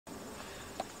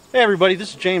Hey everybody,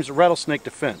 this is James at Rattlesnake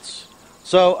Defense.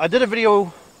 So I did a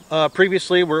video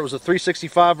previously where it was a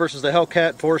 365 versus the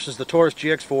Hellcat versus the Taurus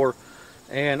GX4,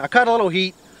 and I caught a little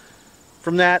heat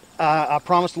from that. I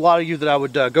promised a lot of you that I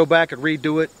would go back and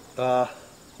redo it a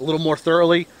little more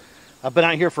thoroughly. I've been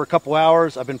out here for a couple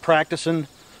hours. I've been practicing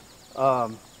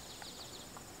all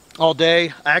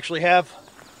day. I actually have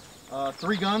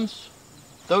 3 guns,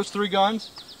 those 3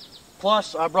 guns,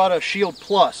 plus I brought a Shield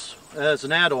Plus as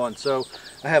an add-on. So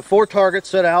I have 4 targets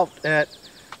set out at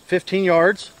 15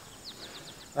 yards.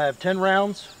 I have 10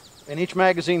 rounds in each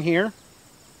magazine here.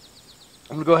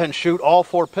 I'm going to go ahead and shoot all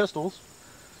 4 pistols.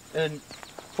 And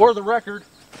for the record,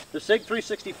 the SIG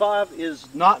 365 is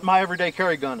not my everyday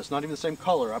carry gun. It's not even the same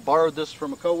color. I borrowed this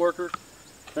from a coworker.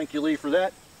 Thank you, Lee, for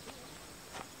that.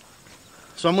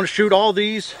 So I'm going to shoot all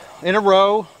these in a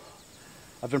row.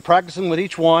 I've been practicing with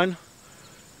each one.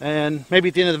 And maybe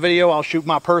at the end of the video, I'll shoot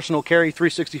my personal carry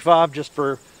 365 just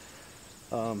for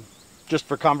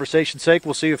conversation's sake.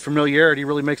 We'll see if familiarity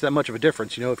really makes that much of a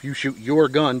difference. You know, if you shoot your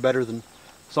gun better than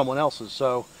someone else's.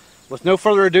 So, with no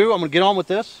further ado, I'm going to get on with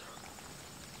this.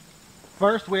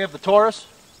 First, we have the Taurus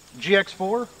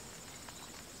GX4.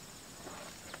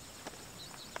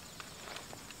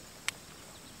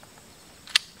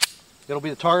 It'll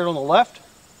be the target on the left.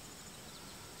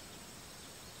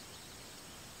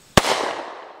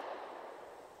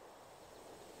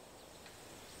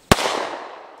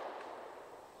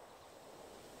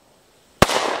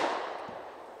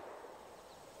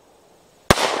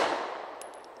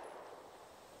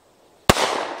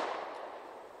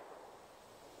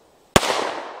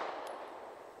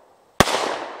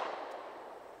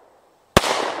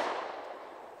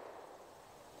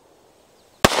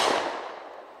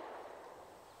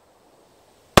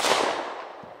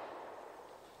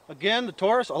 Again, the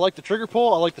Taurus, I like the trigger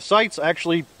pull, I like the sights. I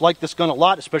actually like this gun a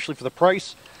lot, especially for the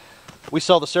price. We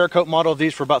sell the Cerakote model of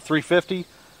these for about $350.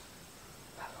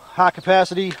 High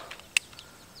capacity.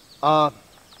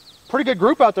 Pretty good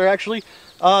group out there, actually.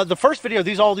 The first video,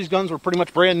 all these guns were pretty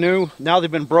much brand new. Now they've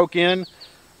been broke in.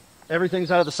 Everything's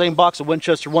out of the same box of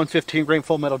Winchester 115 grain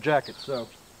full metal jackets. So,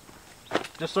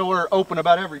 just so we're open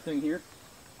about everything here.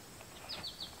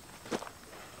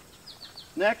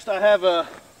 Next, I have a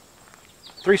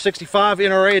 365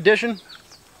 NRA edition.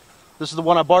 This is the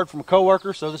one I borrowed from a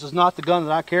coworker, so this is not the gun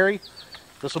that I carry.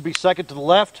 This will be second to the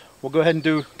left. We'll go ahead and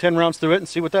do 10 rounds through it and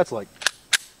see what that's like.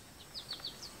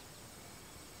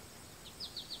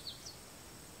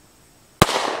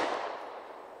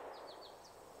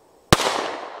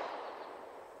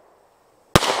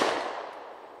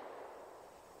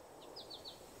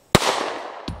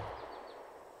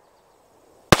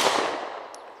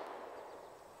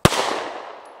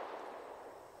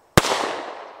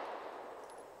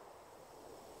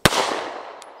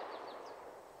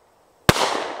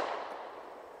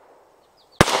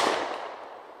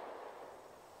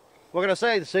 What can I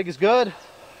say? The SIG is good.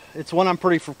 It's one I'm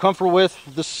pretty comfortable with.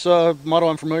 This model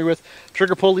I'm familiar with.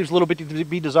 Trigger pull leaves a little bit to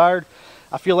be desired.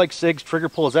 I feel like SIG's trigger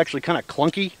pull is actually kind of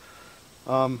clunky.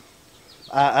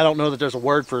 I don't know that there's a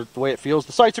word for the way it feels.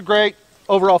 The sights are great.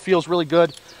 Overall feels really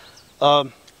good.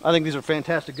 I think these are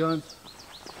fantastic guns.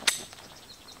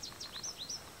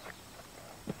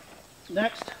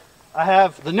 Next, I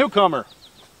have the newcomer.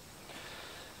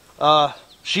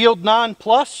 Shield 9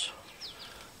 Plus.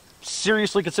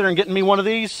 Seriously considering getting me one of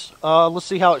these. Let's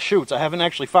see how it shoots. I haven't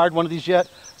actually fired one of these yet.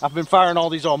 I've been firing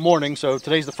all these all morning, so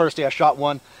today's the first day I shot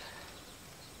one.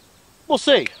 We'll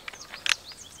see.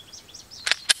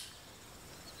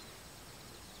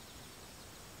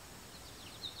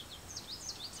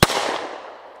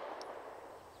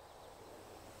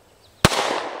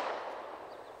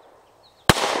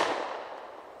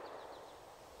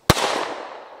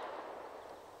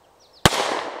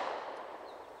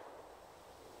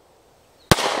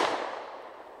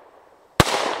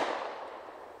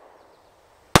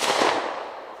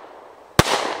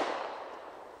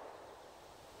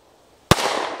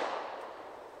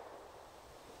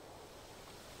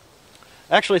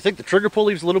 Actually, I think the trigger pull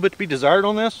leaves a little bit to be desired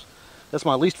on this. That's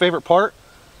my least favorite part.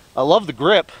 I love the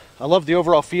grip. I love the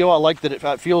overall feel. I like that it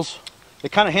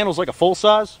kind of handles like a full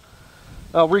size.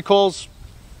 Recoils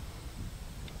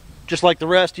just like the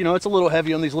rest. You know, it's a little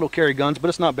heavy on these little carry guns, but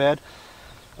it's not bad.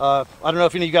 I don't know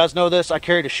if any of you guys know this. I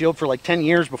carried a Shield for like 10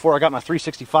 years before I got my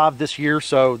 365 this year,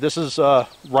 so this is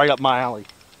right up my alley.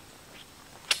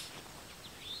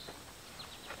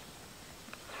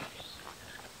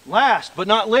 Last but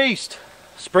not least,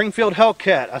 Springfield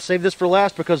Hellcat. I saved this for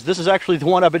last because this is actually the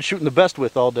one I've been shooting the best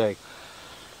with all day.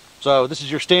 So this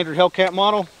is your standard Hellcat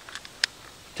model.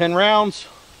 10 rounds.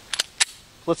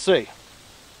 Let's see.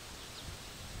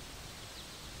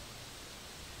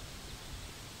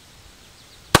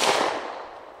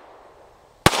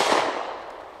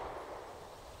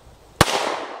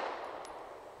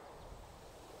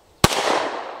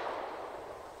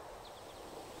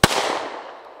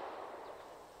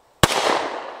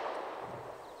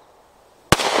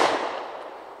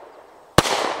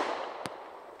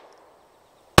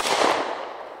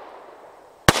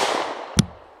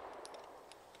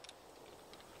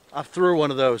 I threw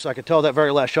one of those. I could tell that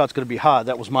very last shot's going to be high.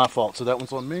 That was my fault, so that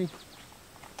one's on me.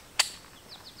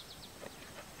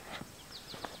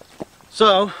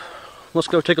 So, let's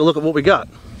go take a look at what we got.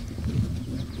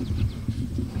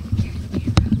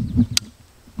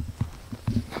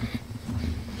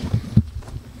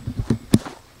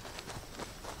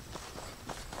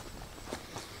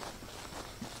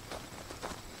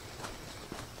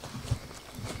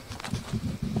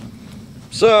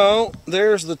 So,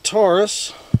 there's the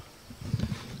Taurus.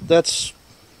 That's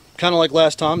kind of like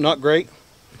last time, not great.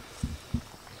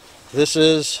 This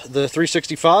is the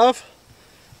 365.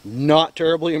 Not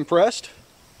terribly impressed.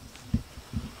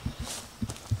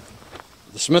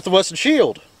 The Smith & Wesson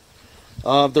Shield.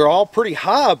 They're all pretty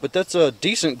high, but that's a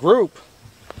decent group.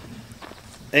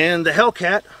 And the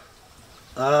Hellcat,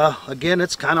 again,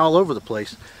 it's kind of all over the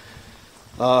place.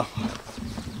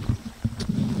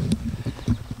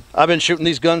 I've been shooting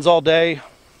these guns all day.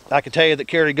 I can tell you that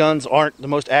carry guns aren't the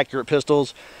most accurate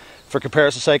pistols. For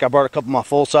comparison's sake, I brought a couple of my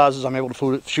full sizes. I'm able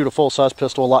to shoot a full size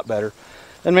pistol a lot better.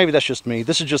 And maybe that's just me.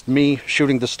 This is just me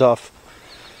shooting this stuff,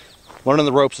 learning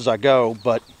the ropes as I go.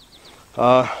 But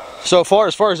so far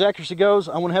as accuracy goes,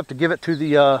 I'm gonna have to give it to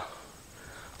the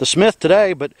Smith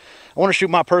today. But I want to shoot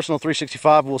my personal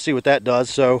 365. We'll see what that does.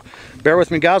 So bear with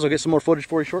me, guys. I'll get some more footage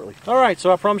for you shortly. All right.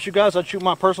 So I promised you guys I'd shoot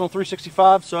my personal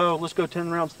 365. So let's go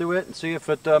 10 rounds through it and see if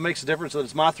it makes a difference that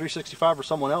it's my 365 or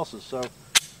someone else's. So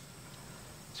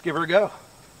let's give her a go.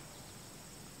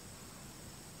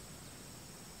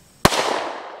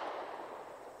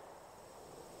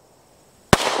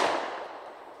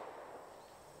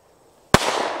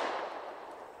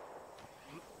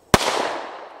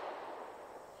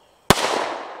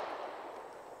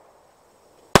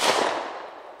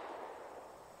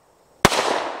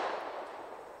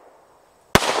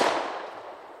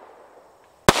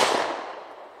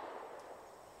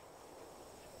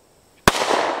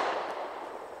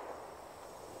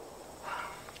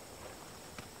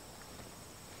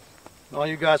 All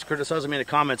you guys criticizing me in the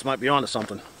comments might be onto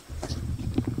something.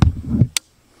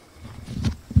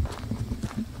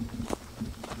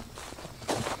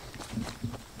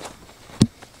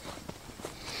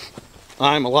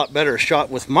 I'm a lot better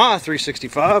shot with my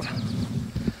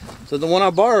 365 than the one I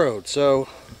borrowed, so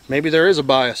maybe there is a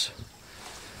bias.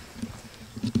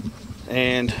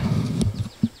 And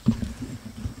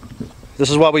this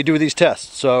is why we do these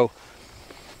tests, so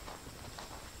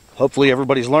hopefully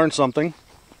everybody's learned something.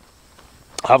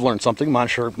 I've learned something. My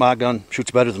gun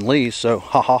shoots better than Lee's, so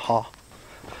ha ha ha.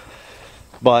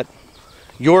 But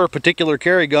your particular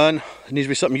carry gun needs to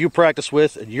be something you practice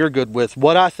with and you're good with.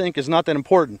 What I think is not that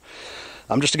important.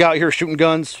 I'm just a guy out here shooting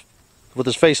guns with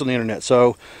his face on the internet.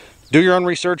 So do your own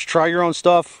research, try your own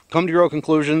stuff, come to your own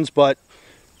conclusions, but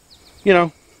you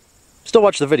know, still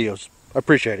watch the videos. I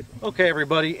appreciate it. Okay,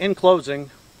 everybody, in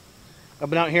closing, I've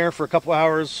been out here for a couple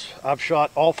hours. I've shot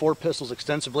all 4 pistols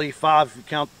extensively, 5 if you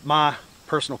count my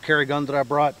personal carry gun that I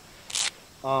brought.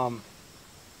 I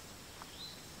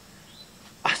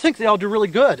think they all do really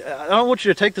good. I don't want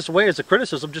you to take this away as a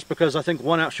criticism just because I think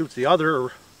one outshoots the other,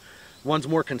 or one's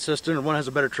more consistent, or one has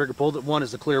a better trigger pull, that one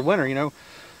is the clear winner, you know.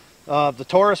 The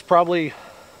Taurus probably,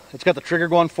 it's got the trigger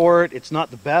going for it. It's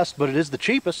not the best, but it is the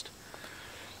cheapest.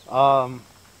 The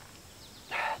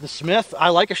Smith, I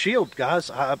like a shield,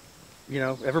 guys. You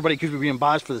know, everybody could be being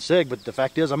biased for the SIG, but the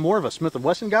fact is I'm more of a Smith &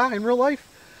 Wesson guy in real life.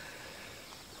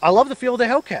 I love the feel of the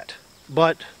Hellcat,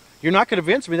 but you're not going to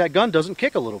convince me that gun doesn't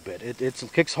kick a little bit. It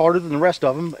kicks harder than the rest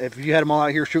of them. If you had them all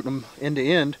out here shooting them end to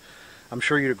end, I'm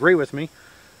sure you'd agree with me.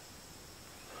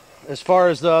 As far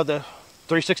as the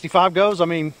 365 goes, I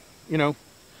mean, you know,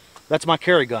 that's my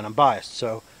carry gun. I'm biased,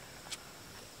 so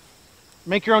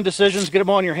make your own decisions. Get them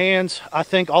all in your hands. I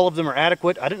think all of them are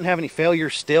adequate. I didn't have any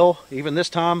failures still, even this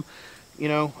time. You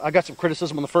know, I got some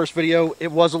criticism on the first video.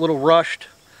 It was a little rushed.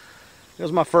 It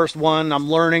was my first one.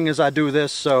 I'm learning as I do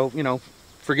this, so, you know,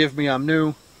 forgive me, I'm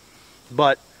new.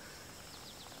 But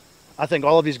I think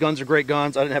all of these guns are great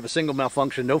guns. I didn't have a single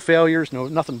malfunction, no failures,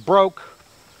 nothing broke.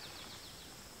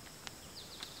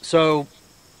 So,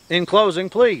 in closing,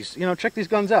 please, you know, check these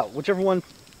guns out. Whichever one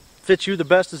fits you the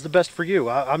best is the best for you.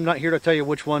 I'm not here to tell you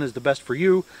which one is the best for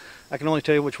you. I can only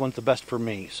tell you which one's the best for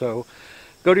me. So,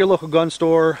 go to your local gun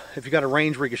store. If you got a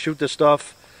range where you can shoot this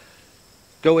stuff,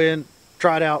 go in,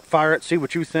 try it out, fire it, see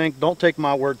what you think. Don't take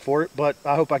my word for it, but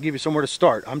I hope I give you somewhere to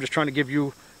start. I'm just trying to give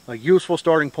you a useful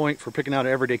starting point for picking out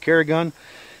an everyday carry gun.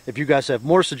 If you guys have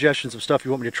more suggestions of stuff you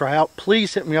want me to try out,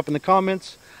 please hit me up in the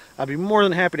comments. I'd be more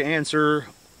than happy to answer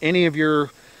any of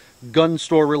your gun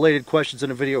store related questions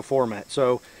in a video format.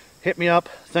 So hit me up.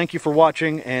 Thank you for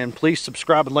watching, and please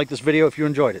subscribe and like this video if you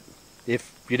enjoyed it.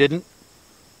 If you didn't,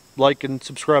 like and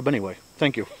subscribe anyway.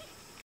 Thank you.